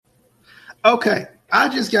Okay, I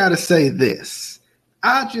just gotta say this.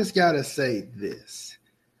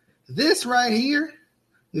 This right here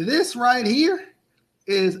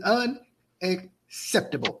is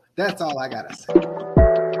unacceptable. That's all I gotta say.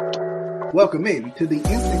 Welcome in to the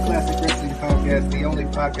Instant Classic Wrestling Podcast, the only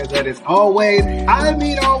podcast that is always, I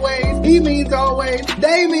mean always, he means always,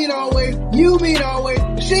 they mean always, you mean always,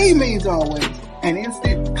 she means always, an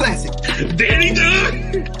instant classic. Danny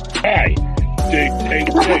Dunn! Hi,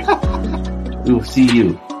 Jake. We'll see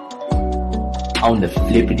you on the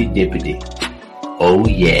flippity dippity. Oh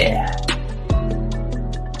yeah.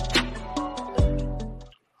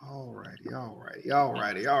 All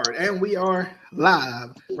righty. And we are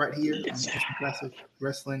live right here on the Classic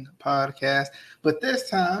Wrestling Podcast. But this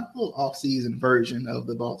time, a little off-season version of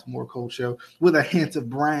the Baltimore Cold Show with a hint of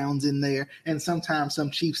Browns in there and sometimes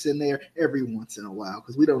some Chiefs in there every once in a while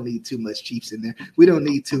because we don't need too much Chiefs in there. We don't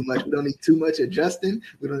need too much. We don't need too much of Justin.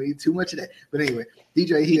 We don't need too much of that. But anyway,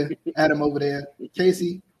 DJ here, Adam over there,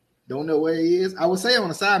 Casey, don't know where he is. I would say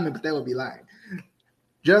on assignment, but that would be lying.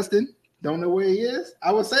 Justin, don't know where he is.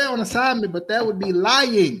 I would say on assignment, but that would be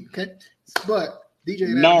lying. Okay, but DJ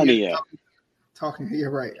Narnia talking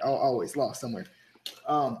here, right? Always lost somewhere.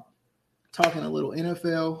 Talking a little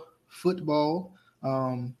NFL football.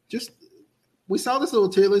 Just we saw this little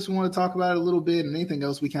tier list. We want to talk about it a little bit, and anything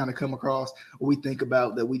else we kind of come across or we think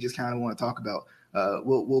about that we just kind of want to talk about.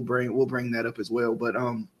 We'll bring that up as well. But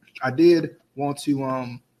I did want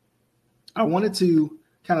to I wanted to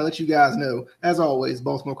kind of let you guys know, as always,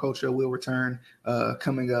 Baltimore Cold Show will return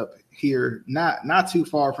coming up here, not too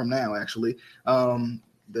far from now, actually.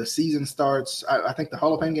 The season starts, I think the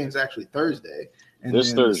Hall of Fame game is actually Thursday. And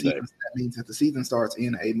this Thursday. That means that the season starts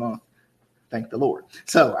in a month. Thank the Lord.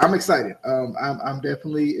 So I'm excited. I'm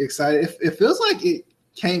definitely excited. It feels like it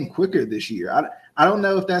came quicker this year. I don't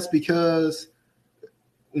know if that's because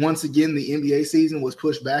once again, the NBA season was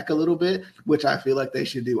pushed back a little bit, which I feel like they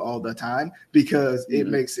should do all the time because it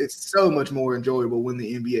makes it so much more enjoyable when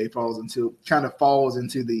the NBA falls into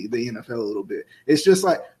the NFL a little bit. It's just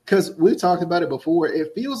like, because we've talked about it before,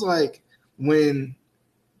 it feels like when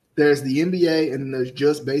there's the NBA and there's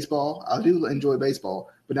just baseball. I do enjoy baseball,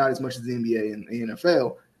 but not as much as the NBA and the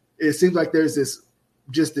NFL. It seems like there's this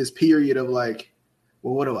period of like,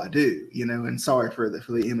 well, what do I do? And sorry for the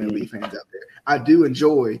MLB fans out there. I do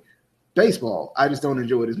enjoy baseball. I just don't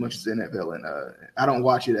enjoy it as much as the NFL, and I don't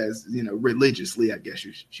watch it as religiously, I guess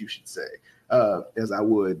you should say, as I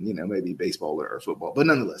would maybe baseball or football. But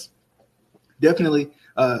nonetheless, definitely,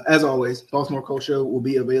 as always, Baltimore Cold Show will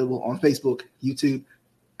be available on Facebook, YouTube,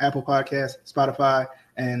 Apple Podcasts, Spotify,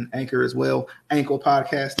 and Anchor as well. Ankle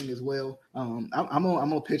podcasting as well. I'm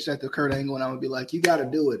gonna pitch that to Kurt Angle, and I'm gonna be like, you got to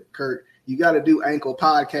do it, Kurt. You got to do Ankle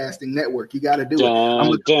Podcasting Network. You got to do it. I'm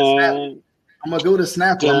going to go to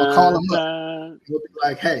Snapple. I'm going to call him up. He'll be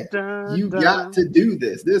like, hey, you got to do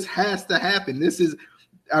this. This has to happen. This is,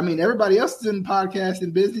 everybody else is in the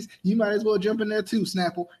podcasting business. You might as well jump in there too,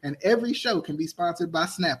 Snapple. And every show can be sponsored by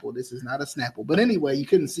Snapple. This is not a Snapple. But anyway, you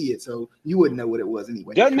couldn't see it, so you wouldn't know what it was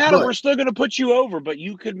anyway. Doesn't matter. We're still going to put you over, but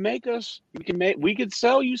you could we could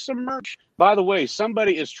sell you some merch. By the way,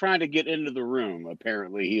 somebody is trying to get into the room.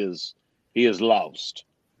 Apparently, he is lost.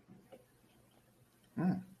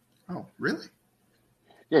 Oh, really?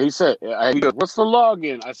 Yeah, he said, he goes, what's the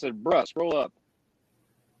login? I said, bruh, scroll up.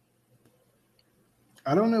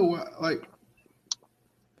 I don't know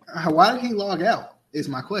why did he log out is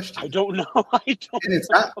my question. I don't know.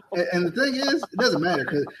 And the thing is, it doesn't matter.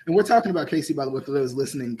 And we're talking about Casey, by the way, for those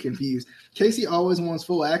listening confused. Casey always wants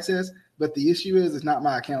full access, but the issue is it's not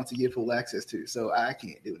my account to get full access to, so I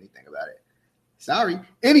can't do anything about it. Sorry.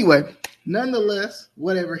 Anyway, nonetheless,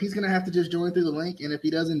 whatever. He's going to have to just join through the link, and if he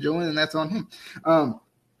doesn't join, then that's on him. The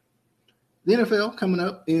NFL coming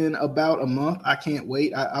up in about a month. I can't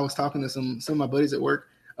wait. I was talking to some of my buddies at work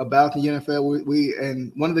about the NFL. We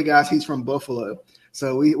and one of the guys, he's from Buffalo,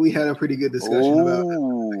 so we had a pretty good discussion about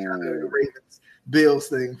the Ravens Bills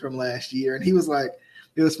thing from last year, and he was like,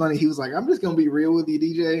 it was funny. He was like, I'm just going to be real with you,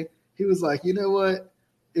 DJ. He was like, you know what?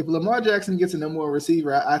 If Lamar Jackson gets a number one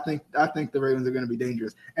receiver, I think the Ravens are going to be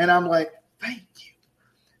dangerous. And I'm like, thank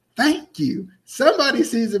you. Somebody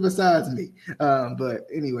sees it besides me. But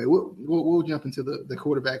anyway, we'll jump into the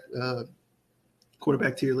quarterback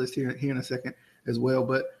tier list here in a second as well.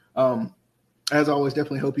 But as always,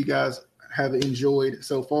 definitely hope you guys have enjoyed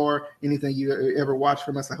so far. Anything you ever watched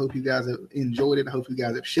from us, I hope you guys have enjoyed it. I hope you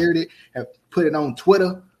guys have shared it, have put it on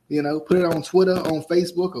Twitter. Put it on Twitter, on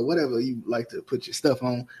Facebook, or whatever you like to put your stuff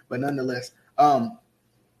on. But nonetheless,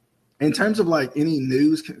 in terms of like any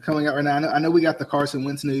news coming out right now, I know we got the Carson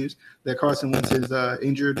Wentz news that Carson Wentz is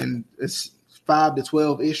injured and is 5 to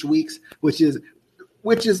 12-ish weeks, which is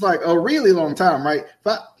like a really long time, right?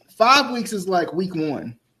 5 weeks is like week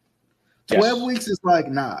 1. 12 weeks is like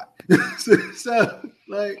not. so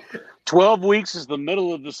like 12 weeks is the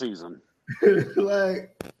middle of the season.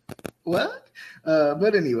 Like what?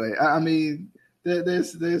 But anyway, I mean,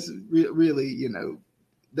 there's really, you know,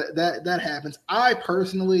 that happens. My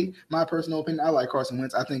personal opinion, I like Carson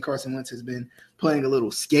Wentz. I think Carson Wentz has been playing a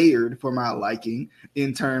little scared for my liking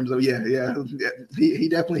in terms of he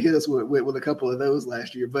definitely hit us with a couple of those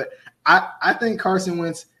last year. But I think Carson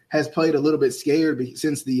Wentz has played a little bit scared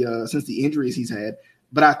since the injuries he's had.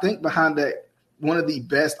 But I think behind that, one of the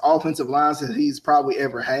best offensive lines that he's probably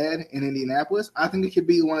ever had in Indianapolis, I think it could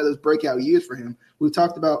be one of those breakout years for him. We've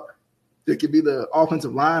talked about it could be the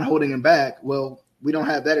offensive line holding him back. Well, we don't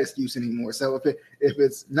have that excuse anymore. So if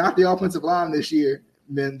it's not the offensive line this year,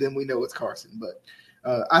 then we know it's Carson. But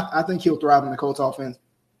I think he'll thrive in the Colts offense.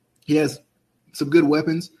 He has some good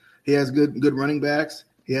weapons. He has good running backs.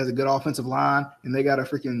 He has a good offensive line, and they got a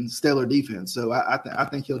freaking stellar defense. So I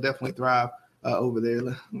think he'll definitely thrive over there.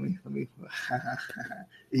 Let me.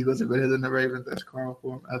 Eagles are better than the Ravens. That's karma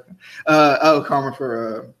for him. Okay. Karma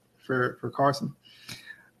for Carson.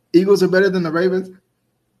 Eagles are better than the Ravens.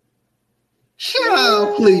 Shut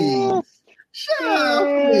up, please. Shut up,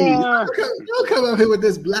 please. Don't come up here with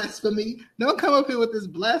this blasphemy. Don't come up here with this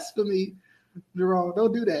blasphemy. Jerome,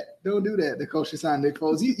 don't do that. Don't do that. The Colts should sign Nick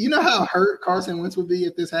Foles. You know how hurt Carson Wentz would be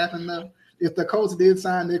if this happened, though? If the Colts did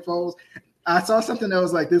sign Nick Foles, I saw something that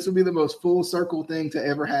was like, this would be the most full circle thing to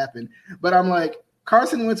ever happen. But I'm like,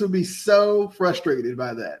 Carson Wentz would be so frustrated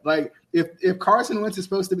by that. Like, if Carson Wentz is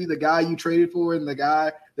supposed to be the guy you traded for and the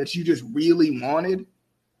guy that you just really wanted,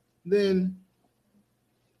 then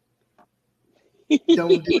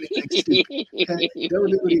don't do anything stupid. Okay?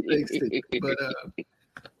 Don't do anything stupid. But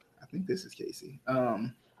I think this is Casey.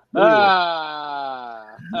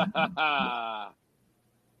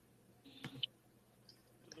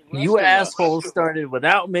 You assholes started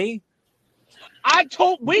without me.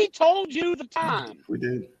 We told you the time. We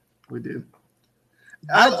did.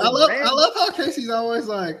 I love how Casey's always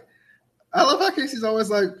like,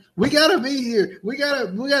 we gotta be here. We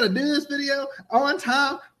gotta do this video on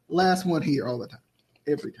time. Last one here all the time.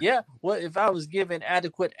 Every time. Yeah. Well, if I was given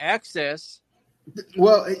adequate access.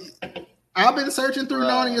 Well, I've been searching through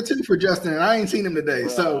Narnia too for Justin, and I ain't seen him today.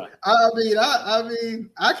 So I mean,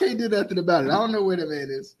 I can't do nothing about it. I don't know where the man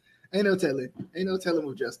is. Ain't no telling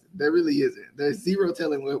with Justin. There really isn't. There's zero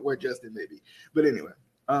telling where Justin may be. But anyway,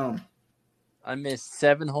 I missed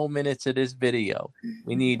 7 whole minutes of this video.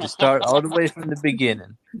 We need to start all the way from the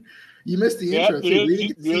beginning. You missed the intro too. We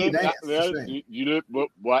didn't see that. You did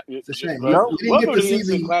what? It's a shame. No, we didn't get to see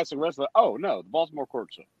the classic wrestler. Oh no, the Baltimore Court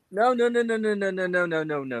Show. No.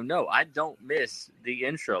 I don't miss the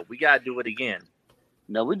intro. We gotta do it again.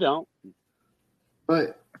 No, we don't.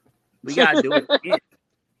 But we gotta do it again.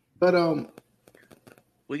 But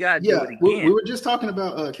we gotta do it again. We were just talking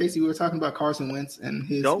about Casey. We were talking about Carson Wentz and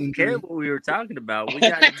his. Don't injury. care what we were talking about. We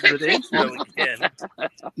gotta do the intro again.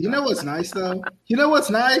 You know what's nice though? You know what's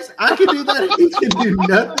nice? I can do that. He can do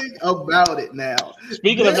nothing about it now.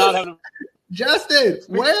 Speaking of not having. Justin,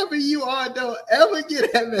 wherever you are, don't ever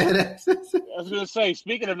get that man access. I was going to say,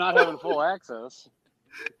 speaking of not having full access.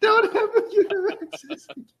 Don't ever get him access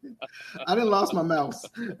again. I done lost my mouse.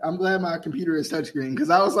 I'm glad my computer is touchscreen because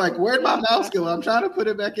I was like, where'd my mouse go? I'm trying to put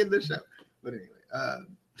it back in the show. But anyway,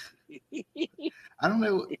 I don't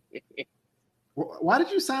know. Why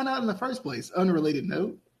did you sign out in the first place? Unrelated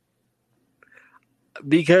note.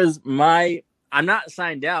 Because I'm not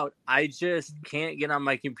signed out. I just can't get on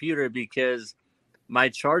my computer because my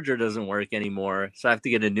charger doesn't work anymore. So I have to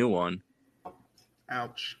get a new one.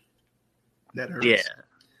 Ouch. That hurts. Yeah.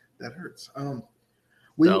 That hurts.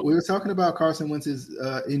 We were talking about Carson Wentz's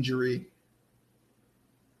injury.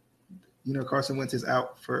 You know, Carson Wentz is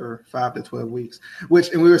out for 5 to 12 weeks.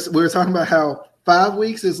 And we were talking about how 5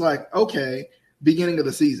 weeks is like, okay, beginning of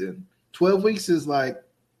the season. 12 weeks is like,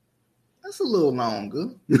 that's a little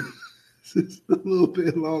longer. It's a little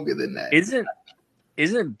bit longer than that.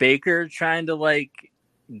 Isn't Baker trying to like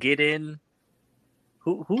get in?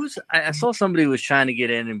 Who's? I saw somebody was trying to get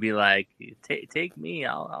in and be like, "Take me,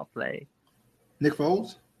 I'll play." Nick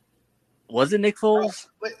Foles. Was it Nick Foles?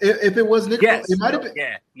 If it was Nick, yes, Foles, it might have been.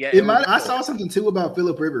 Yeah. It might. I saw something too about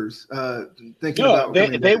Phillip Rivers. Thinking about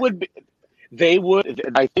they would. They would.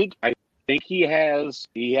 I think he has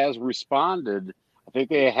responded. I think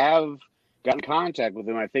they have got in contact with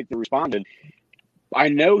him. I think they responded. I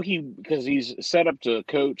know because he's set up to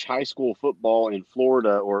coach high school football in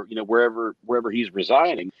Florida or wherever he's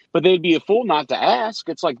residing. But they'd be a fool not to ask.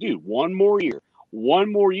 It's like, dude, one more year,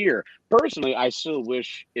 one more year. Personally, I still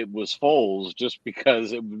wish it was Foles, just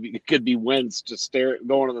because it could be Wentz just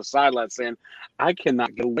going to the sideline saying, "I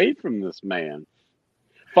cannot get away from this man."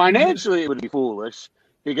 Financially, it would be foolish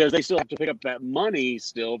because they still have to pick up that money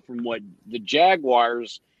still from what the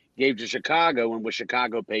Jaguars gave to Chicago and what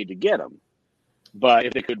Chicago paid to get him. But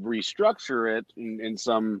if they could restructure it in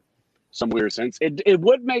some weird sense, it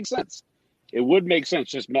would make sense. It would make sense,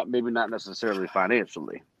 just maybe not necessarily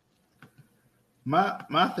financially.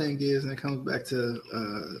 My thing is, and it comes back to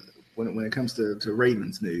when it comes to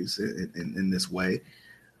Ravens news in this way.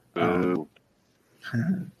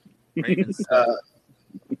 Ravens.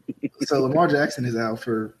 So Lamar Jackson is out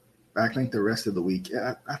for, I think, the rest of the week.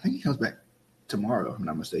 I think he comes back tomorrow, if I'm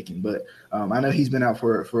not mistaken. But I know he's been out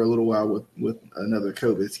for a little while with another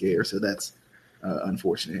COVID scare, so that's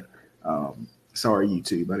unfortunate. Sorry,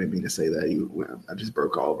 YouTube. I didn't mean to say that. I just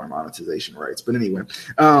broke all of our monetization rights. But anyway,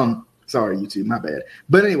 sorry, YouTube. My bad.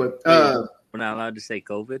 But anyway. We're not allowed to say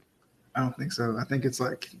COVID? I don't think so. I think it's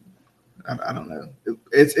like, I don't know.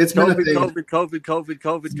 It's been COVID, a thing.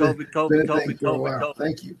 COVID.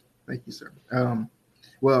 Thank you, sir.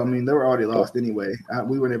 Well, I mean, they were already lost anyway.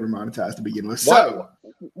 We were never monetized to begin with. So,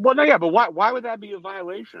 but why would that be a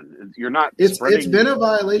violation? You're not. It's been a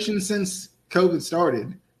violation since COVID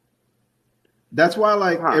started. That's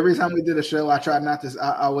why, every time we did a show, I tried not to.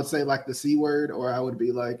 I would say like the C word, or I would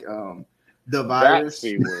be like the virus. That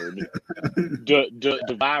C word.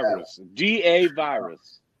 The virus. GA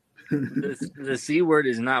virus. The C word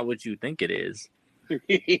is not what you think it is.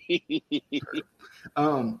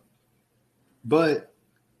 But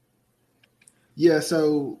yeah,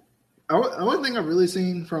 so the only thing I've really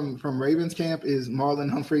seen from Ravens camp is Marlon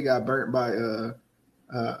Humphrey got burnt by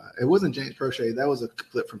it wasn't James Prochet, that was a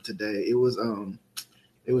clip from today. It was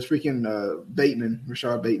freaking Bateman,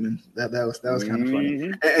 Rashard Bateman. That was kind of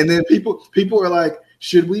funny. And then people were like,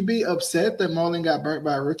 should we be upset that Marlon got burnt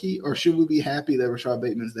by a rookie, or should we be happy that Rashard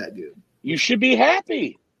Bateman's that good? You should be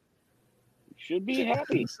happy. And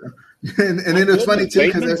then it's funny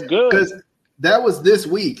too because that was this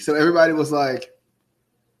week, so everybody was like,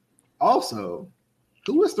 also,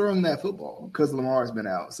 who was throwing that football? Because Lamar's been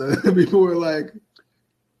out, so people were like,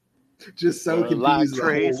 just so confused. Like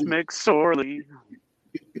Trace McSorley.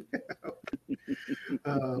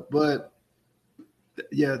 But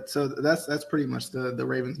yeah, so that's pretty much the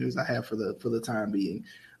Ravens news I have for the time being.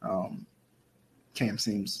 Camp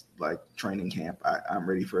seems like training camp. I'm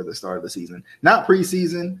ready for the start of the season. Not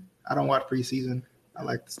preseason. I don't watch preseason. I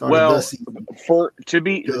like the start of the season.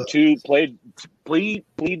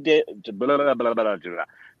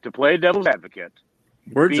 To play devil's advocate.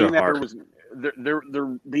 Words are hard.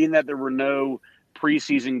 Being that there were no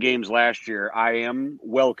preseason games last year, I am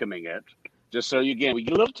welcoming it. Just so we get a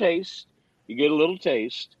little taste. You get a little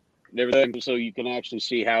taste and everything, so you can actually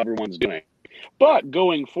see how everyone's doing. But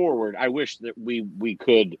going forward, I wish that we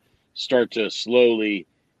could start to slowly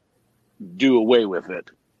do away with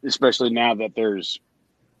it, especially now that there's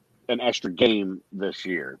an extra game this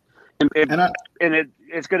year, and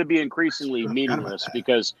it's going to be increasingly meaningless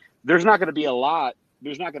because there's not going to be a lot.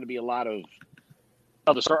 There's not going to be a lot of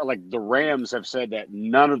the start. Like the Rams have said that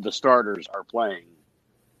none of the starters are playing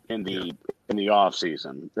in the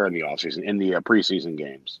preseason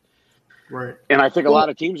games. Right. And I think a lot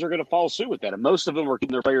of teams are going to follow suit with that. And most of them are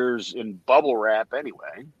keeping their players in bubble wrap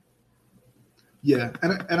anyway. Yeah.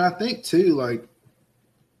 And I think too, like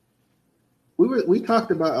we talked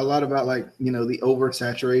about a lot about the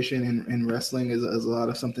oversaturation in wrestling is a lot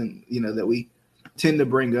of something, that we tend to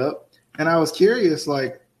bring up. And I was curious,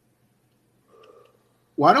 like,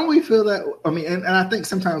 why don't we feel that? I mean, and I think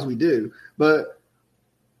sometimes we do, but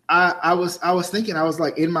I was thinking, I was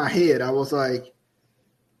like, in my head, I was like,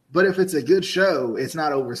 but if it's a good show, it's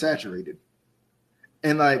not oversaturated.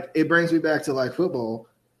 And like, it brings me back to like football.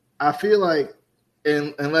 I feel like,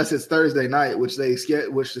 unless it's Thursday night, which the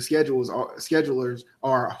schedulers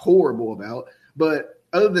are horrible about. But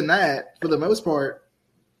other than that, for the most part,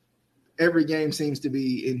 every game seems to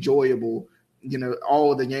be enjoyable.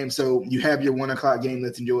 All of the games. So you have your 1:00 game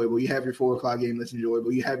that's enjoyable. You have your 4:00 game that's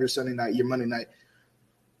enjoyable. You have your Sunday night, your Monday night.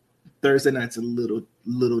 Thursday night's a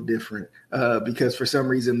little different because for some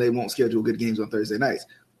reason they won't schedule good games on Thursday nights,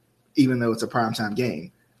 even though it's a primetime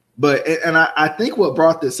game. But and I think what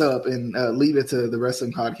brought this up, and leave it to the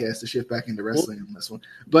wrestling podcast to shift back into wrestling on this one.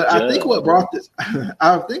 But I think what brought this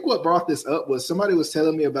up was somebody was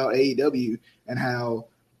telling me about AEW and how,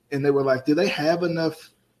 and they were like, do they have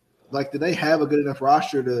enough? Like, do they have a good enough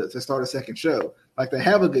roster to start a second show? Like, they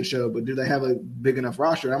have a good show, but do they have a big enough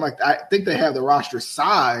roster? And I'm like, I think they have the roster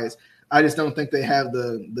size. I just don't think they have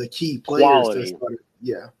the key players to start.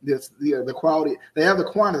 Yeah, the quality. They have the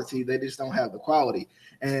quantity. They just don't have the quality.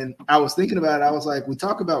 And I was thinking about it. I was like, we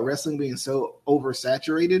talk about wrestling being so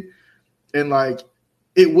oversaturated, and like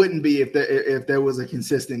it wouldn't be if there was a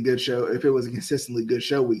consistent good show. If it was a consistently good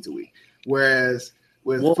show week to week. Whereas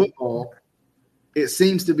with football, it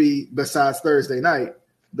seems to be, besides Thursday night,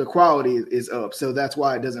 the quality is up. So that's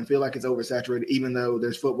why it doesn't feel like it's oversaturated, even though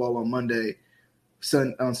there's football on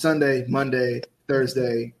on Sunday, Monday,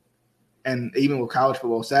 Thursday, and even with college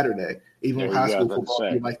football Saturday, even with high school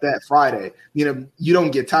football like that Friday. You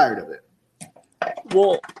don't get tired of it.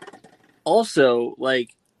 Well, also,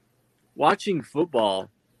 like, watching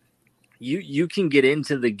football, you can get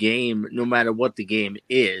into the game no matter what the game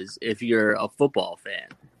is if you're a football fan.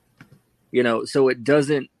 So it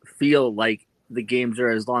doesn't feel like the games are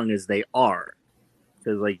as long as they are,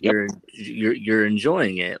 because like you're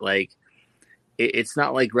enjoying it. Like it's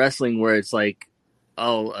not like wrestling where it's like,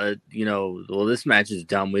 well, this match is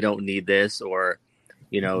dumb, we don't need this, or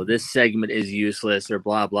this segment is useless, or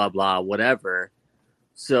blah blah blah, whatever.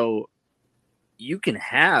 So you can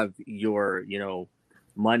have your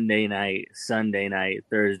Monday night, Sunday night,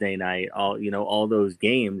 Thursday night, all those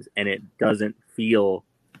games, and it doesn't feel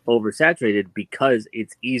oversaturated because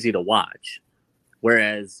it's easy to watch.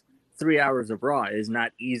 Whereas 3 hours of Raw is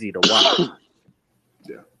not easy to watch.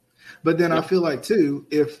 Yeah. But then I feel like too,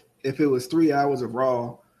 if it was 3 hours of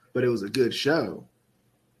Raw, but it was a good show,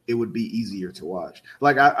 it would be easier to watch.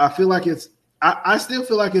 Like I feel like I still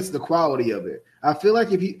feel like it's the quality of it. I feel like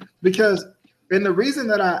and the reason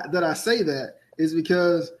that I say that is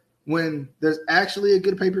because when there's actually a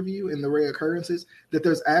good pay-per-view, in the rare occurrences that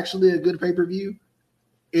there's actually a good pay-per-view,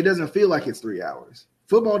 it doesn't feel like it's 3 hours.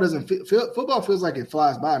 Football doesn't football feels like it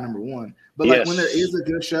flies by, number one. But like when there is a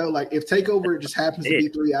good show, like if TakeOver just happens to be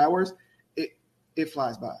 3 hours, it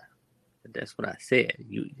flies by. That's what I said.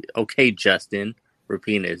 Okay, Justin,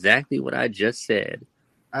 repeating exactly what I just said.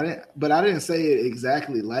 I didn't say it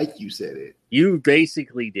exactly like you said it. You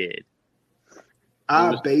basically did.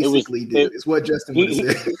 I basically did. It's what Justin would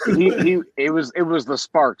have said. It was the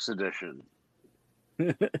Sparks edition.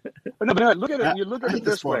 No, look at it. You look at it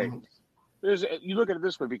this way. You look at it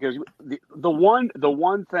this way, because the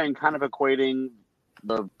one thing kind of equating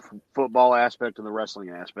the football aspect and the wrestling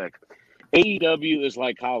aspect, AEW is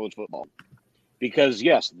like college football, because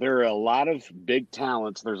yes, there are a lot of big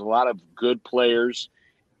talents. There's a lot of good players,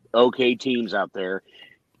 okay teams out there.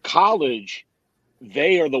 College,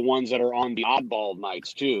 they are the ones that are on the oddball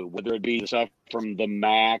nights too, whether it be the stuff from the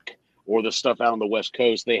MAC or the stuff out on the West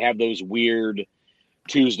Coast. They have those weird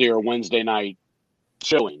Tuesday or Wednesday night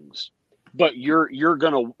showings. But you're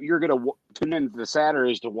gonna tune in the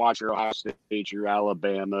Saturdays to watch your Ohio State, your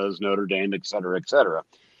Alabamas, Notre Dame, et cetera, et cetera.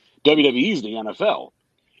 WWE's the NFL.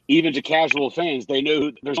 Even to casual fans, they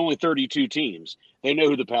know there's only 32 teams. They know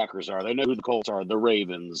who the Packers are. They know who the Colts are, the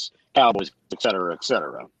Ravens, Cowboys, et cetera, et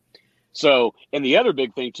cetera. So, and the other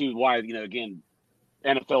big thing too, why again,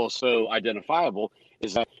 NFL is so identifiable,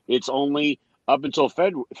 is that it's only up until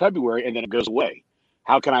February, and then it goes away.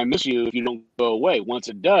 How can I miss you if you don't go away? Once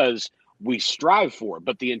it does, we strive for it,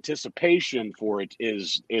 but the anticipation for it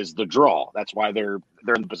is the draw. That's why they're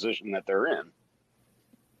in the position that they're in.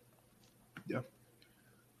 Yeah.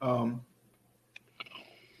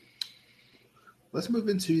 Let's move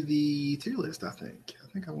into the tier list. I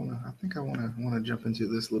think I wanna jump into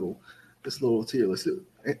this little tier list.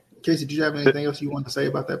 Casey, did you have anything else you wanted to say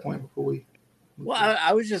about that point before we? Well,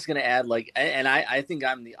 I was just gonna add, like, and I think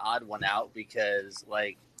I'm the odd one out, because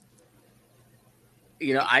like,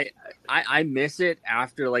 I miss it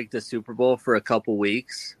after like the Super Bowl for a couple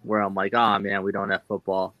weeks, where I'm like, oh man, we don't have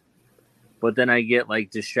football. But then I get like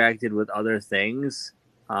distracted with other things,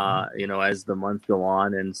 as the months go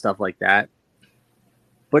on and stuff like that.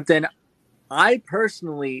 But then I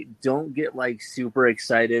personally don't get like super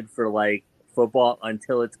excited for like football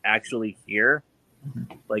until it's actually here.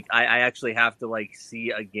 Like I actually have to like see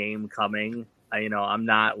a game coming. I'm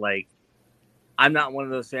not one of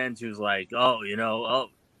those fans who's like, they're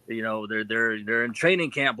in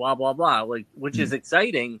training camp, blah blah blah, like, which is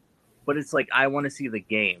exciting, but it's like I want to see the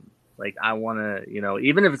game. Like I want to,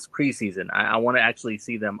 even if it's preseason, I want to actually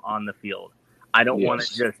see them on the field. I don't want to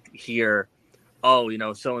just hear, so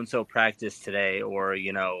and so practiced today, or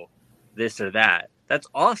this or that. That's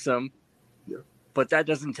awesome, but that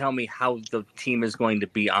doesn't tell me how the team is going to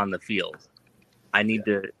be on the field. I need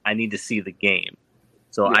to see the game.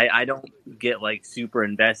 So I don't get like super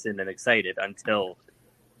invested and excited until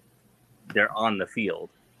they're on the field.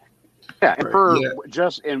 Yeah, and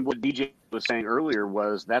and what DJ was saying earlier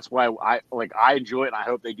was, that's why I enjoy it, and I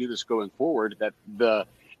hope they do this going forward, that the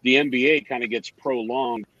NBA kind of gets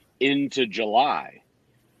prolonged into July,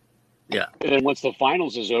 Yeah. And then once the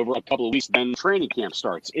finals is over, a couple of weeks, then training camp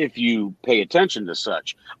starts, if you pay attention to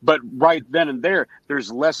such. But right then and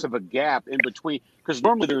there's less of a gap in between, because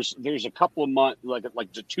normally there's a couple of months, like a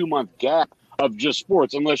 2-month gap of just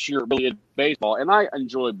sports, unless you're really into baseball. And I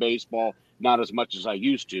enjoy baseball not as much as I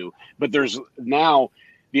used to, but there's now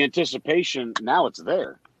the anticipation. Now it's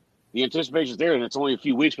there. The anticipation's there, and it's only a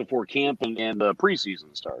few weeks before camp and the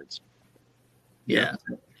preseason starts. Yeah.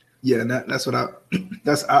 Yeah, and that's what I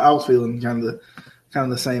was feeling kind of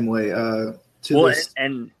the same way.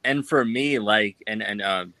 And for me, like, and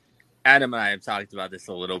Adam and I have talked about this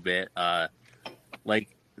a little bit.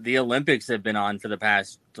 Like, the Olympics have been on for the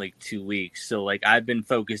past like 2 weeks, so like I've been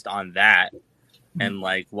focused on that and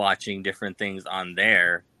like watching different things on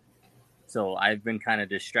there. So I've been kind of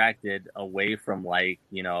distracted away from like,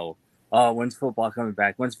 you know, oh, when's football coming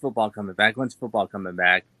back? When's football coming back? When's football coming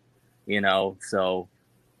back? You know, so.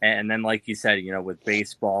 And then, like you said, you know, with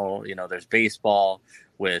baseball, you know, there's baseball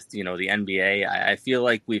with, you know, the NBA. I feel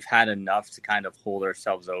like we've had enough to kind of hold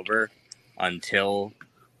ourselves over until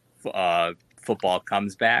football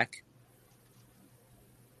comes back.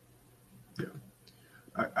 Yeah,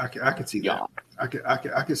 I could see that. I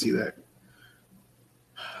could see that.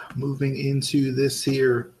 Moving into this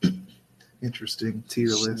here interesting tier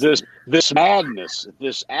list. This madness,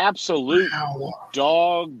 this absolute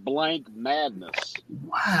dog blank madness.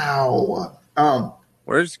 Wow.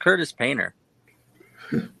 Where's Curtis Painter?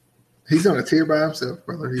 He's on a tier by himself,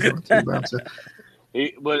 brother. He's on a tier by himself.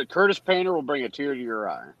 But Curtis Painter will bring a tear to your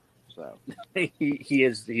eye. So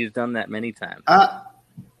he's done that many times.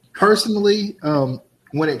 Personally,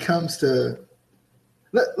 when it comes to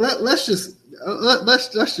let's just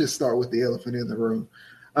start with the elephant in the room.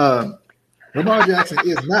 Lamar Jackson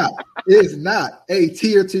is not a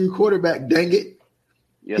tier 2 quarterback. Dang it!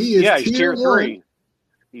 Yes. He is he's tier 3.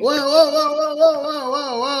 Whoa!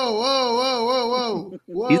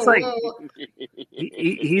 He's like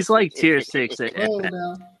he's like tier 6.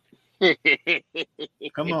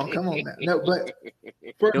 Come on now. No, but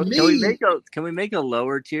for me, can we make a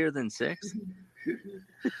lower tier than 6?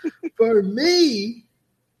 For me,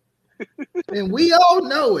 and we all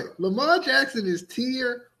know it, Lamar Jackson is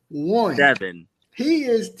tier 1. 7. He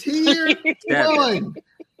is tier 1.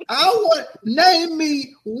 Name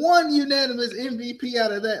me one unanimous MVP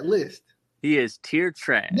out of that list. He is tier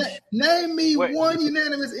trash. Name me one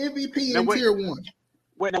unanimous MVP in tier 1.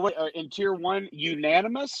 Wait, in tier 1,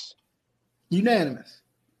 unanimous? Unanimous.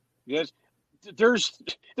 Yes. There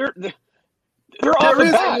isn't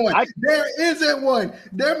one. There isn't one.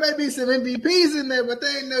 There may be some MVPs in there, but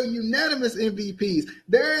there ain't no unanimous MVPs.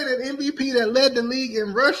 There ain't an MVP that led the league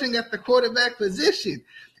in rushing at the quarterback position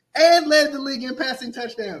and led the league in passing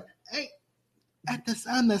touchdowns.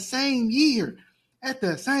 On the same year, at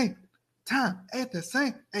the same time.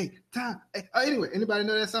 Anyway, anybody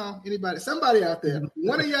know that song? Anybody? Somebody out there?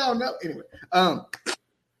 One of y'all know? Anyway,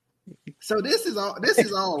 so this is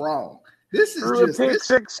all wrong. This is threw a pick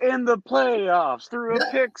six in the playoffs. Threw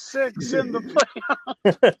a pick six in the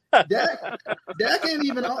playoffs. Dak ain't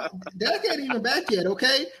even back yet.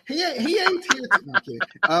 Okay, he ain't here.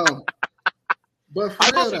 But for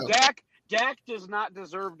real though, Dak does not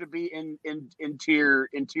deserve to be in tier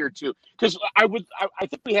 2, because I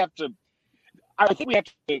think we have to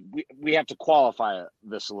qualify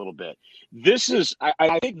this a little bit.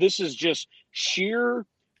 I think this is just sheer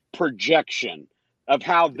projection of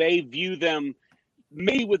how they view them,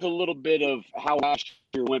 maybe with a little bit of how last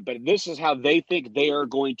year went, but this is how they think they are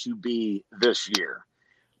going to be this year.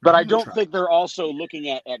 But I don't think they're also looking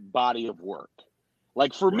at body of work.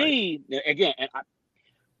 Like for me, again,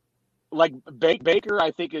 like Baker,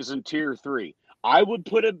 I think is in tier 3. I would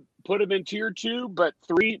put him in tier 2, but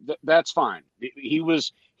 3, that's fine.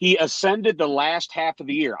 He ascended the last half of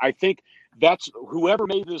the year. I think that's whoever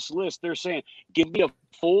made this list. They're saying, give me a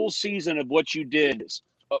full season of what you did,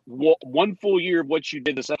 one full year of what you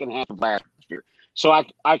did the second half of last year. So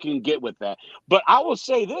I can get with that. But I will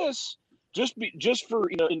say this, just for,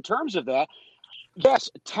 in terms of that, yes,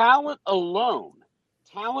 talent alone.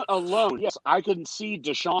 Yes, I can see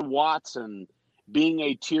Deshaun Watson being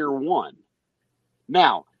a tier 1.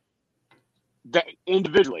 Now, that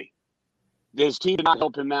individually, his team did not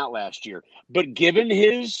help him out last year. But given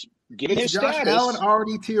his Josh status, Allen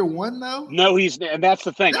already tier 1 though? No, and that's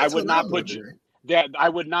the thing. That's I would not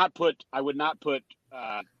put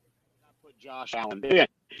Josh Allen. Again,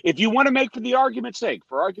 if you want to make for argument's sake,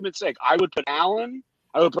 I would put Allen.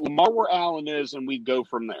 I would put Lamar where Allen is, and we'd go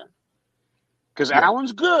from there. Because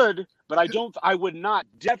Allen's good, but I would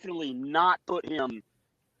definitely not put him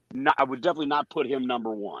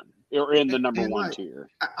number 1 or in the number 1 tier.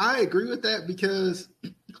 I agree with that because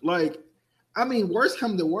Like, I mean, worst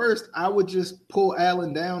come to worst, I would just pull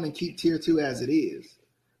Allen down and keep tier 2 as it is,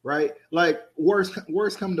 right? Like, worst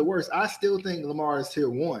come to worst, I still think Lamar is tier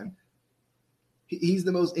 1. He's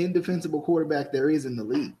the most indefensible quarterback there is in the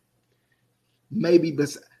league. Maybe,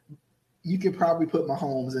 but you could probably put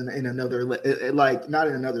Mahomes in another, like, not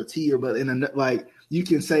in another tier, but like, you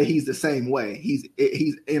can say he's the same way. He's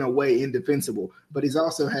in a way indefensible, but he's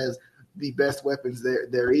also has the best weapons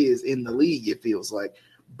there is in the league, it feels like.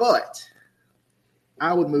 But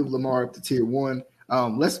I would move Lamar up to tier 1.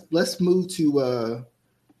 Let's move to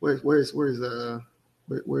where's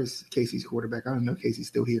Casey's quarterback? I don't know if Casey's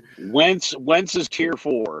still here. Wentz is tier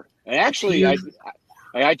 4. And actually, I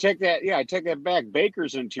take that. Yeah, I take that back.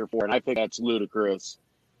 Baker's in tier 4, and I think that's ludicrous.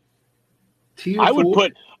 Tier 4?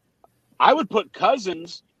 I would put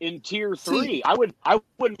Cousins in tier 3. I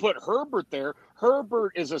wouldn't put Herbert there.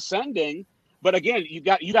 Herbert is ascending, but again, you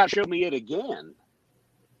got to show me it again.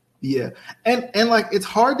 Yeah, and like, it's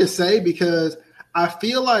hard to say because I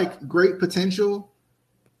feel like great potential,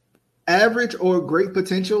 average or great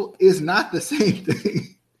potential is not the same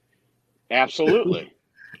thing. Absolutely.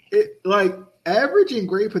 Like, average and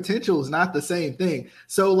great potential is not the same thing.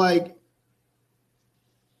 So, like,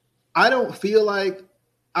 I don't feel like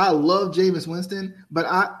I love Jameis Winston, but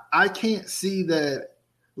I can't see that,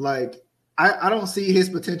 like, I don't see his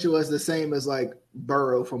potential as the same as, like,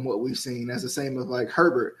 Burrow from what we've seen, as the same as, like,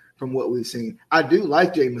 Herbert from what we've seen. I do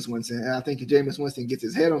like Jameis Winston, and I think if Jameis Winston gets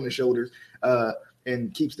his head on his shoulders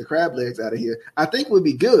and keeps the crab legs out of here, I think would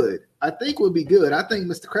be good. I think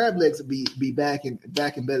Mr. Crab Legs would be back and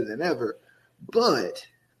better than ever. But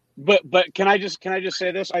can I just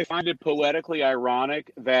say this? I find it poetically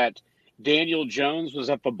ironic that Daniel Jones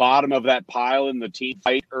was at the bottom of that pile in the team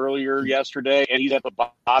fight earlier yesterday, and he's at the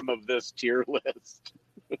bottom of this tier list.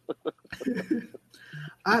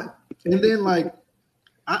 I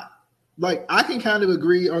can kind of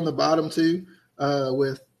agree on the bottom two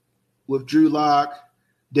with Drew Lock,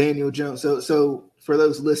 Daniel Jones. So for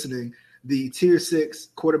those listening, the tier 6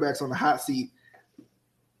 quarterbacks on the hot seat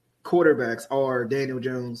quarterbacks are Daniel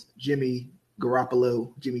Jones, Jimmy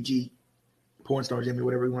Garoppolo, Jimmy G, porn star Jimmy,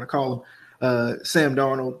 whatever you want to call him, Sam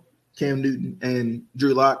Darnold, Cam Newton, and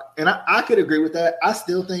Drew Lock. And I could agree with that. I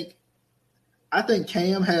think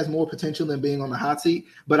Cam has more potential than being on the hot seat,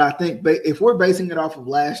 but I think if we're basing it off of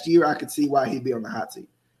last year, I could see why he'd be on the hot seat.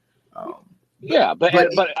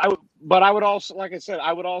 But I would also, like I said,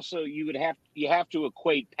 you have to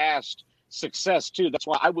equate past success too. That's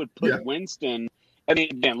why I would put Winston. I mean,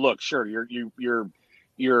 again, look, sure,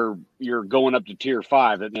 you're going up to tier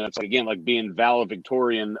 5. And it's like being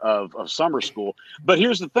valedictorian of summer school. But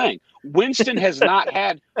here's the thing: Winston has not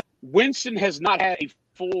had a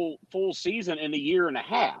full season in a year and a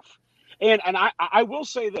half. And I will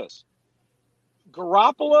say this: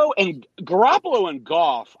 Garoppolo and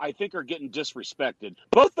Goff, I think, are getting disrespected.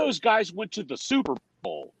 Both those guys went to the Super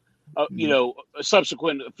Bowl,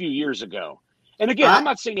 subsequent a few years ago. And again, I'm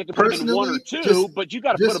not saying you have to put them in 1 or 2, but you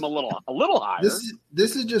got to put them a little higher.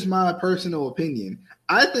 This is just my personal opinion.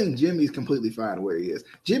 I think Jimmy's completely fine where he is.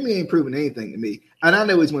 Jimmy ain't proven anything to me. And I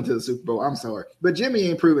know he's went to the Super Bowl. I'm sorry. But Jimmy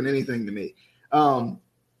ain't proven anything to me.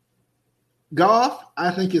 Goff, I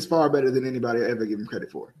think, is far better than anybody I ever give him credit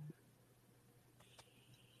for.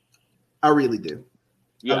 I really do.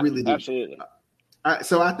 Yeah, I really do. Absolutely.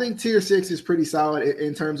 So I think tier 6 is pretty solid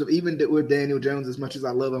in terms of, even with Daniel Jones, as much as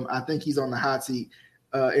I love him, I think he's on the hot seat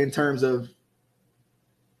in terms of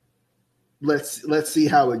let's see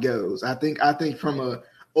how it goes. I think from a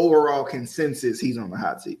overall consensus, he's on the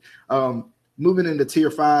hot seat. Moving into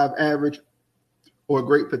tier 5, average or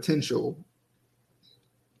great potential.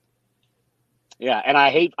 Yeah, and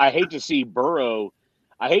I hate to see Burrow.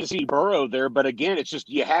 I hate to see Burrow there, but again, it's just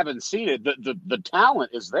you haven't seen it. The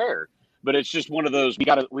talent is there. But it's just one of those we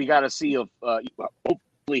got to see if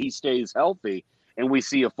hopefully he stays healthy and we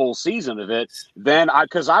see a full season of it. Then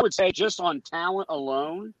because I would say just on talent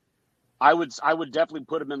alone, I would definitely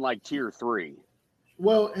put him in like tier 3.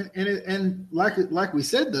 Well, and like we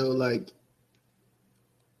said though, like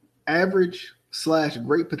average /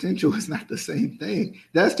 great potential is not the same thing.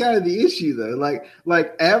 That's kind of the issue though.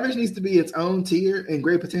 Like average needs to be its own tier and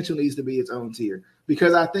great potential needs to be its own tier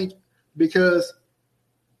because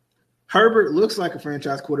Herbert looks like a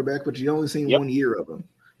franchise quarterback, but you've only seen 1 year of him,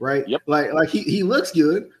 right? Yep. Like he looks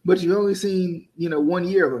good, but you've only seen 1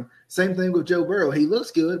 year of him. Same thing with Joe Burrow. He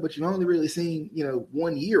looks good, but you've only really seen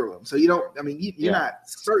 1 year of him. So you're not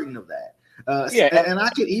certain of that. And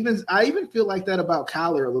I even feel like that about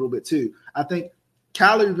Kyler a little bit too. I think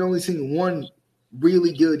Kyler, you've only seen 1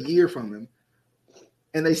 really good year from him,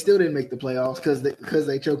 and they still didn't make the playoffs because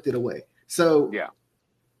they choked it away. So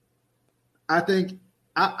I think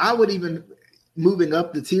I would even moving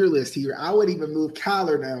up the tier list here. I would even move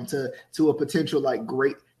Kyler down to a potential like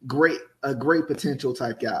great potential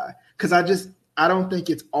type guy because I don't think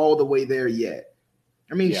it's all the way there yet.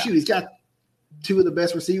 I mean, shoot, he's got two of the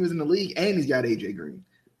best receivers in the league, and he's got AJ Green.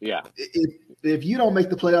 Yeah. If you don't make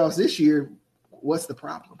the playoffs this year, what's the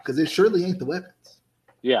problem? Because it surely ain't the weapons.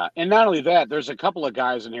 Yeah, and not only that, there's a couple of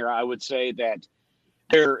guys in here I would say that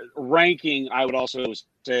their ranking, I would also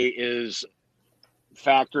say, is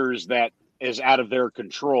factors that is out of their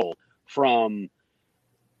control, from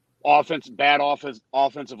bad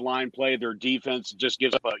offensive line play. Their defense just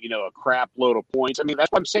gives up a crap load of points. I mean,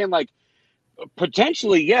 that's what I'm saying. Like,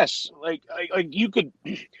 potentially, yes. Like you can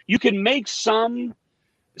make some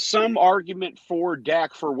argument for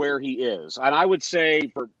Dak for where he is, and I would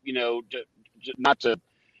say for not to.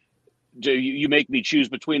 You make me choose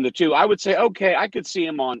between the two. I would say, okay, I could see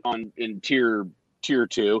him in tier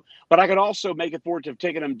 2, but I could also make it forward to have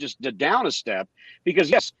taken him just down a step because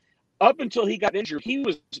yes, up until he got injured, he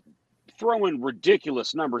was throwing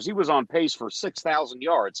ridiculous numbers. He was on pace for 6,000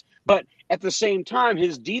 yards, but at the same time,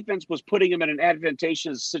 his defense was putting him in an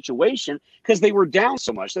advantageous situation because they were down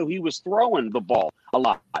so much. So he was throwing the ball a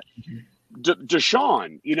lot.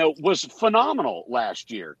 Deshaun, was phenomenal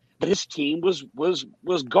last year, but his team was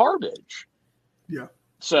garbage. Yeah.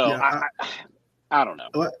 So yeah, I don't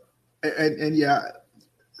know. And yeah,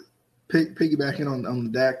 piggybacking on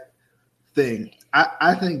the Dak thing,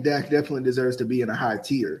 I think Dak definitely deserves to be in a high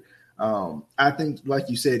tier. I think, like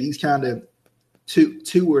you said, he's kind of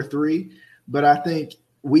two or three, but I think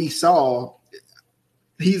we saw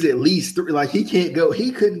he's at least 3. Like he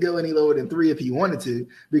couldn't go any lower than 3 if he wanted to,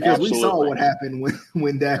 because Absolutely. We saw what happened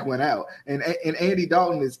when Dak went out, and Andy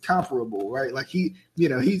Dalton is comparable, right? Like he's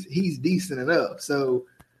decent enough. So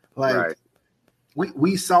like right.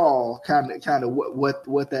 we saw kind of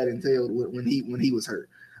what that entailed when he was hurt.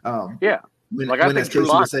 When that's case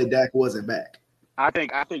you would say Dak wasn't back. I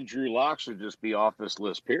think Drew Lock should just be off this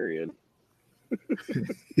list, period.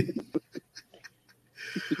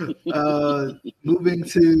 Moving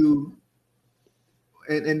to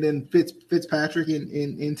and then Fitzpatrick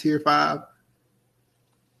in tier 5.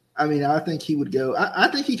 I mean, I think he would go. I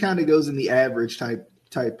think he kind of goes in the average type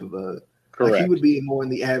of Correct. Like he would be more in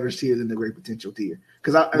the average tier than the great potential tier.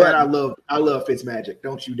 Because I love Fitzmagic.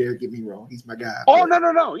 Don't you dare get me wrong. He's my guy. Oh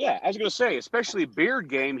no. Yeah, I was gonna say, especially beard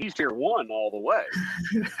game, he's tier 1 all the way.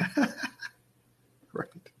 Right.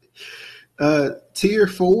 Tier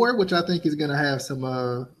 4, which I think is gonna have some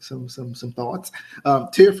thoughts.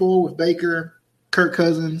 Tier 4 with Baker, Kirk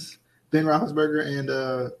Cousins, Ben Roethlisberger,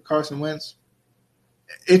 and Carson Wentz.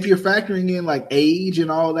 If you're factoring in like age and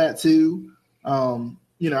all that too,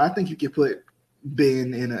 I think you could put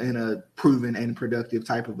Ben in a proven and productive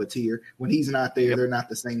type of a tier. When he's not there, they're not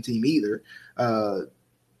the same team either.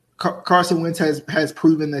 Carson Wentz has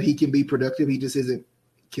proven that he can be productive. He just isn't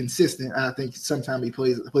consistent. I think sometimes he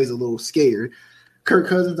plays a little scared. Kirk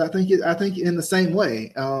Cousins, I think in the same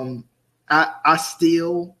way. I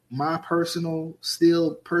still, my personal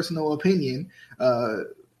opinion,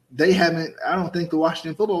 they haven't. I don't think the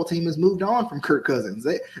Washington football team has moved on from Kirk Cousins.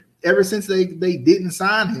 Ever since they didn't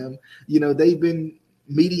sign him, they've been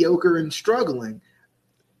mediocre and struggling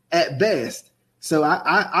at best. So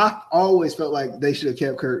I always felt like they should have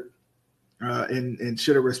kept Kirk and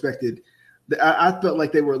should have respected. I felt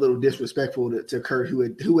like they were a little disrespectful to Kurt, who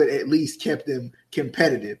had at least kept them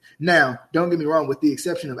competitive. Now, don't get me wrong, with the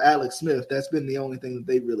exception of Alex Smith, that's been the only thing that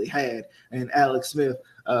they really had. And Alex Smith,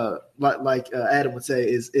 like Adam would say,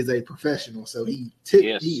 is a professional. So he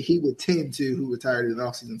would tend to, who retired in the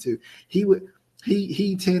offseason too,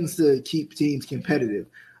 he tends to keep teams competitive.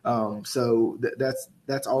 So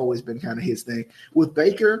that's always been kind of his thing. With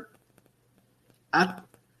Baker, I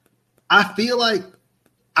feel like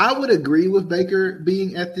I would agree with Baker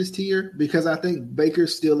being at this tier because I think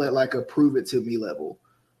Baker's still at like a prove it to me level.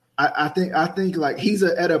 I think like he's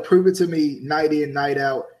at a prove it to me night in, night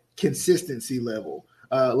out consistency level.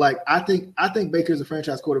 Like I think Baker's a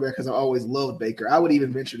franchise quarterback because I always loved Baker. I would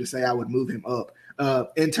even venture to say I would move him up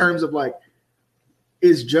in terms of like,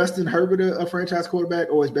 is Justin Herbert a franchise quarterback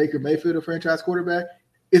or is Baker Mayfield a franchise quarterback?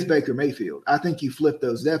 It's Baker Mayfield. I think you flip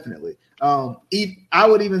those definitely. I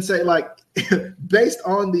would even say like based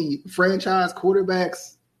on the franchise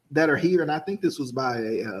quarterbacks that are here, and I think this was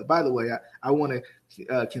by by the way, I want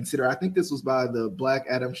to consider. I think this was by the Black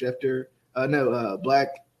Adam Schefter. Black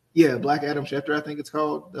Adam Schefter. I think it's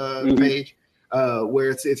called page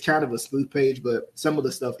where it's kind of a spoof page, but some of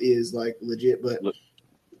the stuff is like legit. But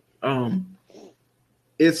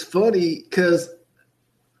it's funny because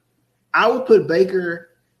I would put Baker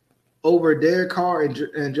over Derek Carr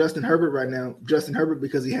and Justin Herbert right now. Justin Herbert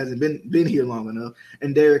because he hasn't been here long enough,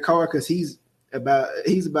 and Derek Carr because he's about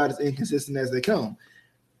as inconsistent as they come.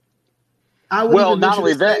 Not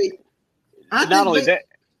only that,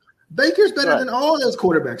 Baker's better than all those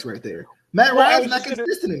quarterbacks right there. Matt Ryan's not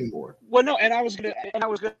consistent anymore. Well, no, and I was gonna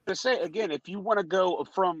say again, if you want to go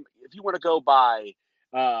by,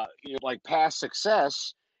 like past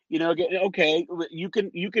success, okay, you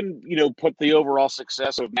can put the overall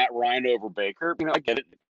success of Matt Ryan over Baker. I get it.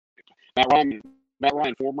 Matt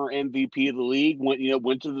Ryan, former MVP of the league,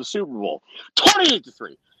 went to the Super Bowl,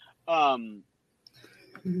 28-3. All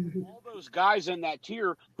those guys in that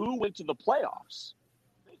tier who went to the playoffs,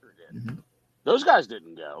 Baker did. Mm-hmm. Those guys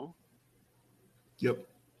didn't go. Yep.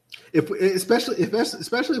 Especially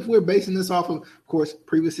if we're basing this off of course,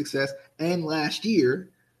 previous success and last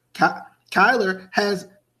year, Kyler has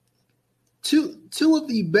two of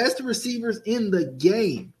the best receivers in the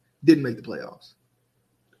game didn't make the playoffs.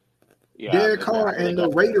 Yeah, Derek Carr and the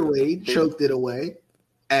Raider Wade choked it away,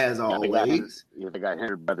 as always. They got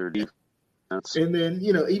hindered by their defense. And then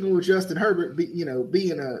even with Justin Herbert, being a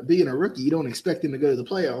rookie, you don't expect him to go to the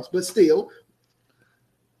playoffs. But still,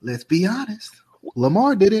 let's be honest,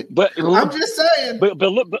 Lamar did it. But I'm just saying. But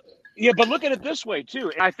look at it this way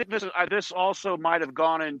too. And I think this also might have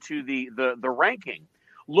gone into the ranking.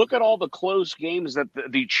 Look at all the close games that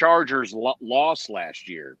the Chargers lost last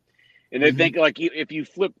year, and they think like if you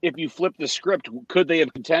flip the script, could they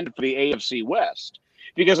have contended for the AFC West?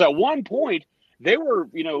 Because at one point they were,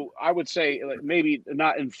 I would say maybe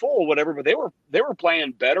not in full, whatever, but they were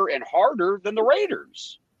playing better and harder than the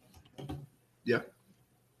Raiders. Yeah.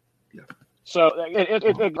 So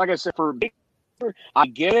it like I said, for Baker, I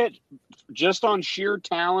get it, just on sheer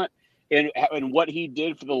talent and what he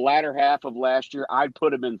did for the latter half of last year, I'd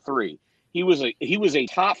put him in 3. He was a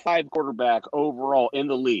top 5 quarterback overall in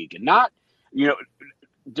the league, and not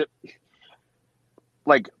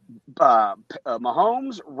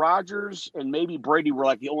Mahomes, Rodgers, and maybe Brady were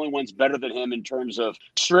like the only ones better than him in terms of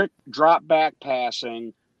strict drop back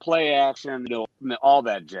passing, play action, all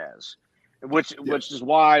that jazz. Which is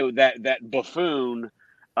why that buffoon,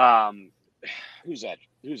 who's that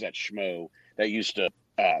schmo that used to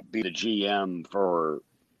be the GM for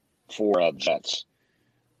Jets?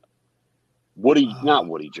 Not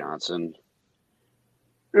Woody Johnson.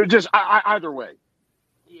 Just either way,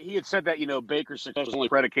 he had said that Baker's success was only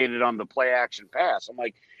predicated on the play action pass. I'm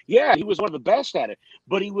like, yeah, he was one of the best at it,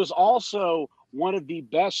 but he was also one of the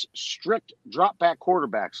best strict drop back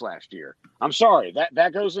quarterbacks last year. I'm sorry,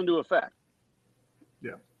 that goes into effect.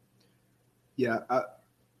 Yeah,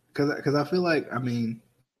 because I feel like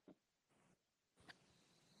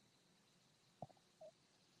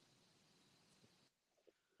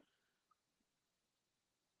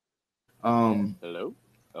Hello?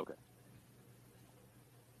 Okay.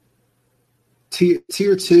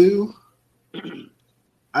 Tier 2,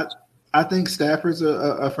 I think Stafford's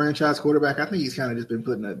a franchise quarterback. I think he's kind of just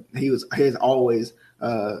been he has always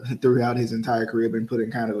throughout his entire career been put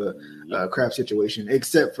in kind of a crap situation,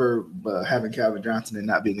 except for having Calvin Johnson and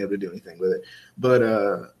not being able to do anything with it. But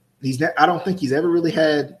I don't think he's ever really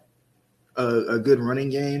had a good running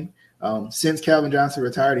game. Since Calvin Johnson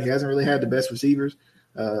retired, he hasn't really had the best receivers.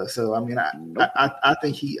 So I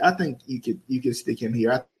think you could stick him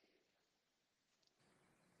here.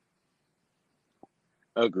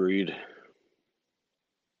 Agreed.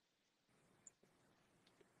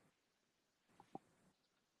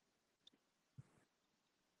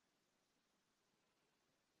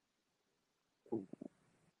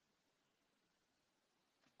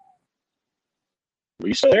 Are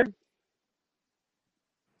you still there?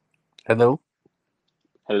 Hello?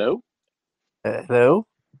 Hello? Hello?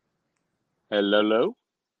 Hello?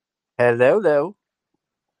 Hello?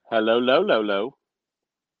 Hello?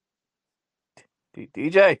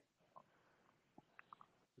 DJ.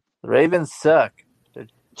 The Ravens suck.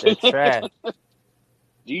 They're trash.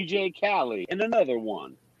 DJ Khaled and another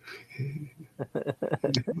one.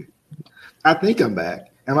 I think I'm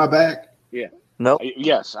back. Am I back? Yeah. Nope.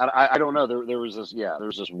 Yes. I don't know. There was this. Yeah. There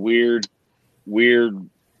was this weird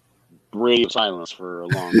radio silence for a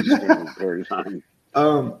long period of time.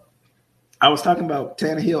 I was talking about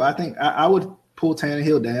Tannehill. I think I would pull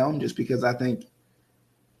Tannehill down just because I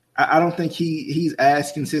don't think he's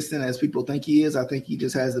as consistent as people think he is. I think he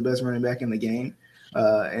just has the best running back in the game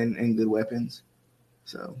and good weapons.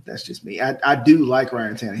 So that's just me. I do like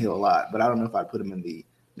Ryan Tannehill a lot, but I don't know if I'd put him in the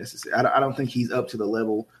necessary. I don't think he's up to the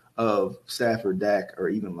level of Stafford, Dak, or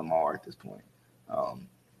even Lamar at this point.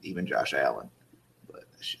 Even Josh Allen, but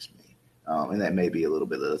that's just me. And that may be a little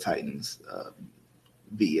bit of the Titans,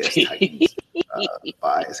 BS Titans.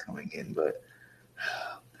 bias coming in, but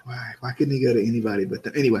why couldn't he go to anybody but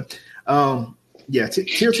them? Anyway, yeah,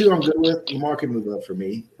 tier 2 I'm good with. Lamar can move up for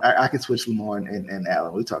me. I could switch Lamar and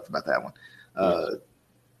Allen. We talked about that one.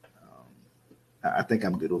 I think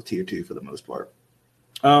I'm good with tier 2 for the most part.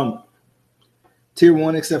 Tier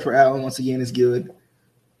 1, except for Allen, once again, is good.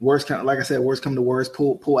 Like I said, worst come to worst,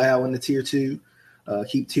 pull Allen to tier 2.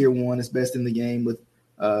 Keep tier 1 as best in the game with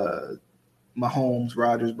Mahomes,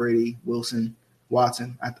 Rodgers, Brady, Wilson,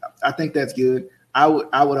 Watson. I think that's good. I would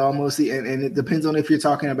almost see, and it depends on if you're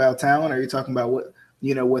talking about talent or you're talking about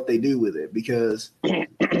what they do with it. Because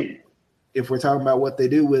if we're talking about what they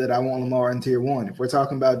do with it, I want Lamar in tier 1. If we're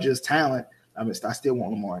talking about just talent, I still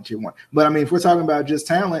want Lamar in tier 1. But I mean, if we're talking about just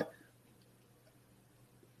talent,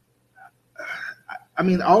 I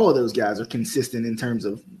mean, all of those guys are consistent in terms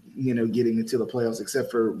of getting into the playoffs, except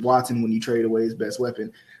for Watson when you trade away his best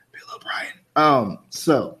weapon, Bill O'Brien.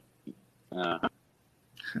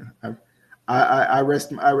 I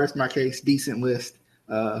rest my case. Decent list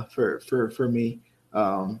for me.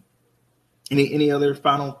 Any other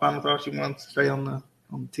final thoughts you want to say on the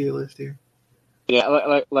tier list here? Yeah,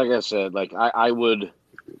 like I said, like I would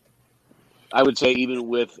say even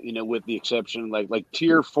with the exception like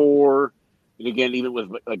tier 4, and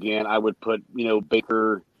again I would put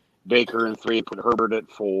Baker in 3, put Herbert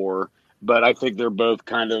at 4, but I think they're both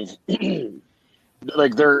kind of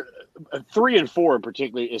like they're 3 and 4 in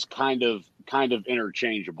particular is kind of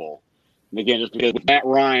interchangeable. And again, just because with Matt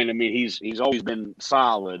Ryan, I mean he's always been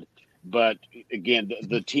solid, but again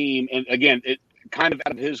the team, and again it kind of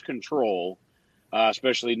out of his control,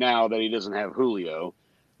 especially now that he doesn't have Julio.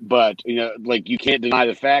 But like you can't deny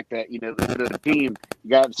the fact that the team, you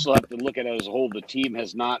got to have to look at it as a whole. The team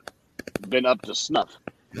has not been up to snuff.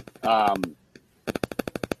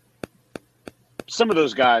 Some of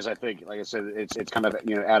those guys, I think, like I said, it's kind of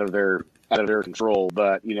out of their control.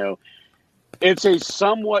 But it's a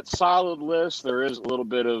somewhat solid list. There is a little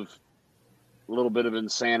bit of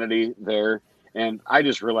insanity there, and I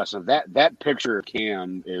just realized that picture of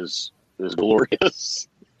Cam is glorious.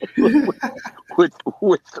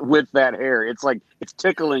 with that hair, it's like it's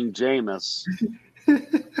tickling Jameis.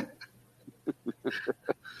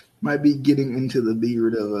 Might be getting into the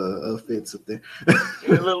beard of Fitz up there.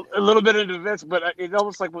 a little bit into Fitz, but it's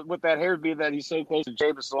almost like with that hair being that he's so close to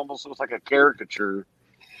Jameis, it almost looks like a caricature.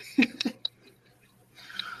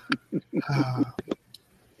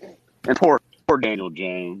 And poor Daniel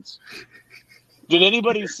Jones. Did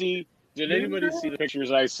anybody see the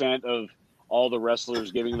pictures I sent of all the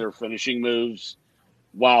wrestlers giving their finishing moves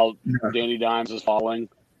while Danny Dimes is falling?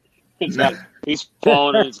 He's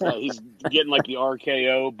falling. He's getting like the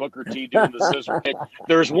RKO. Booker T doing the scissor kick.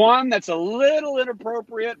 There's one that's a little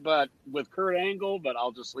inappropriate, but with Kurt Angle. But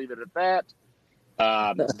I'll just leave it at that.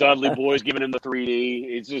 Dudley Boy's giving him the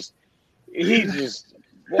 3D.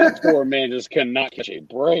 That poor man just cannot catch a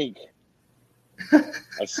break.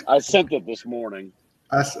 I sent it this morning.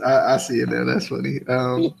 I see it now. That's funny.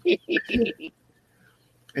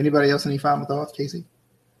 Anybody else? Any final thoughts, Casey?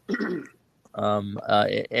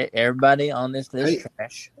 Everybody on this list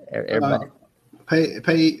trash. Everybody.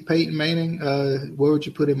 Peyton Manning. Where would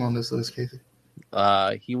you put him on this list, Casey?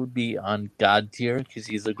 He would be on God tier because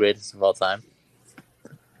he's the greatest of all time.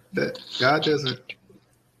 God doesn't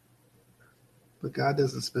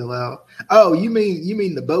spill out. Oh, you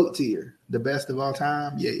mean the boat tier, the best of all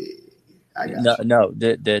time? Yeah. I got you. No,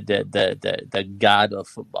 the God of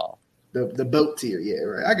football. The boat tier, yeah,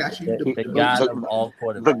 right. I got you. The God of all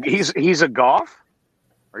quarterbacks. He's a Goff?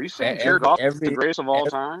 Are you saying Jared Goff is the greatest of all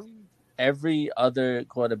time? Every other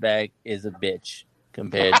quarterback is a bitch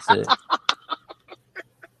compared to.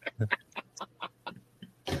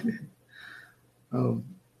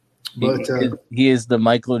 He is the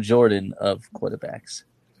Michael Jordan of quarterbacks.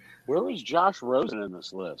 Where was Josh Rosen in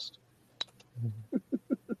this list?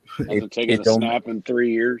 Hasn't taken a snap in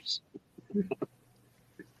 3 years.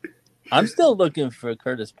 I'm still looking for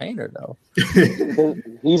Curtis Painter, though.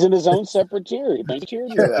 He's in his own separate tier.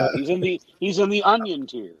 He's in the onion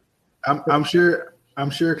tier. I'm sure.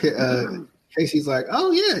 Casey's like,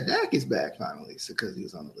 oh yeah, Dak is back finally, because he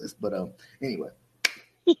was on the list. But anyway,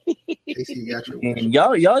 Casey, you got your wish. And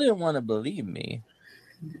y'all didn't want to believe me.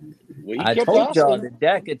 Well, I told y'all the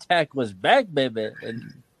Dak attack was back, baby,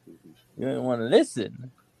 and you didn't want to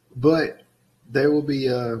listen. But there will be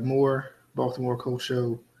more Baltimore Cold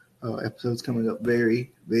Show episodes coming up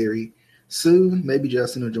very, very soon. Maybe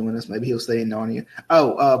Justin will join us. Maybe he'll stay in Narnia.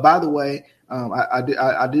 Oh, by the way, I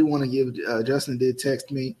do want to give Justin did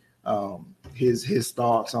text me his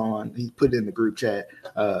thoughts on. He put it in the group chat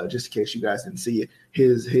just in case you guys didn't see it.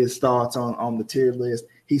 His thoughts on the tier list.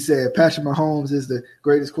 he said Patrick Mahomes is the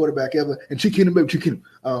greatest quarterback ever, and chicken him, baby, chicken him.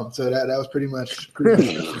 So that was pretty much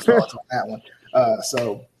his thoughts on that one.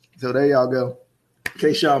 So there y'all go. In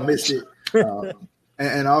case y'all missed it.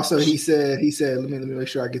 And also he said, let me make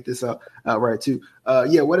sure I get this out right too.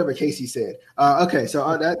 Whatever Casey said. Okay,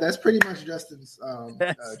 so that's pretty much Justin's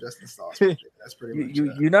Justin's thoughts. That's pretty much.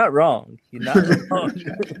 You're not wrong. You're not wrong.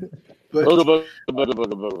 but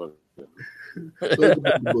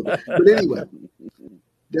anyway,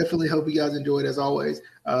 definitely hope you guys enjoyed as always.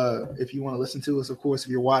 If you want to listen to us, of course, if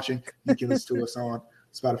you're watching, you can listen to us on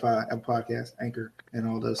Spotify, Apple Podcasts, Anchor, and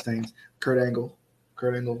all those things. Kurt Angle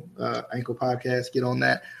Ankle Podcast, get on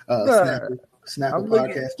that. Snapple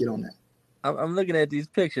Podcast, get on that. I'm looking at these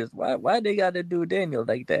pictures. Why they got to do Daniel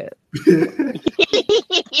like that?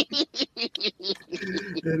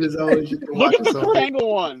 That is always you can look at the Kurt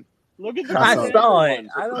Angle one. Look at the I saw it.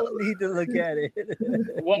 I don't need to look at it.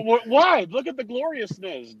 Why? Look at the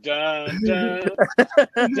gloriousness. Dun dun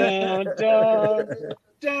dun dun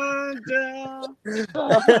dun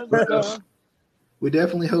dun dun. We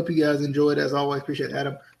definitely hope you guys enjoyed. As always, appreciate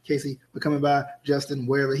Adam, Casey for coming by, Justin,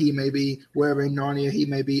 wherever he may be, wherever in Narnia he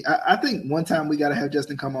may be. I think one time we got to have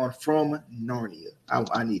Justin come on from Narnia.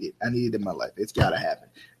 I need it. I need it in my life. It's got to happen.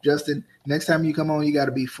 Justin, next time you come on, you got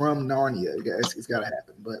to be from Narnia. It's got to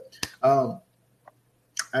happen. But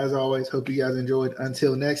as always, hope you guys enjoyed.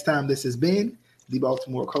 Until next time, this has been the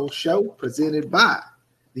Baltimore Colts Show presented by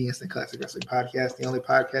the Instant Classic Wrestling Podcast, the only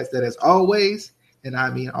podcast that is always, and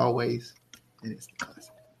I mean always, and it's the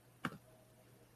classic.